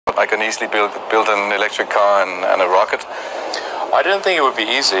I can easily build an electric car and a rocket? I didn't think it would be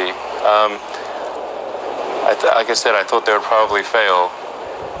easy. Like I said, I thought they would probably fail.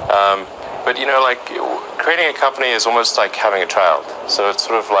 But you know, like creating a company is almost like having a child. So it's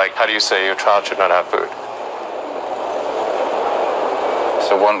sort of like, how do you say your child should not have food?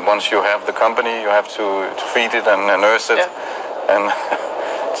 So once you have the company, you have to feed it and nurse it, and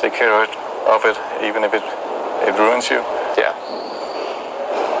take care of it, even if it ruins you. Yeah.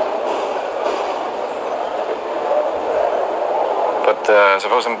 But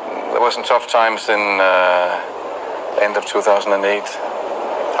suppose there were some tough times in end of 2008.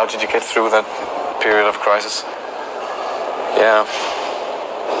 How did you get through that period of crisis? Yeah.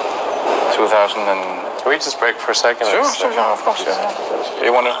 2000 and... Can we just break for a second? Sure, of course. Yeah.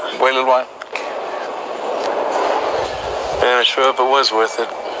 You want to wait a little while? Man, I sure hope it was worth it.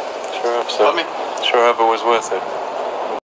 Sure hope so. Pardon me? Sure hope it was worth it.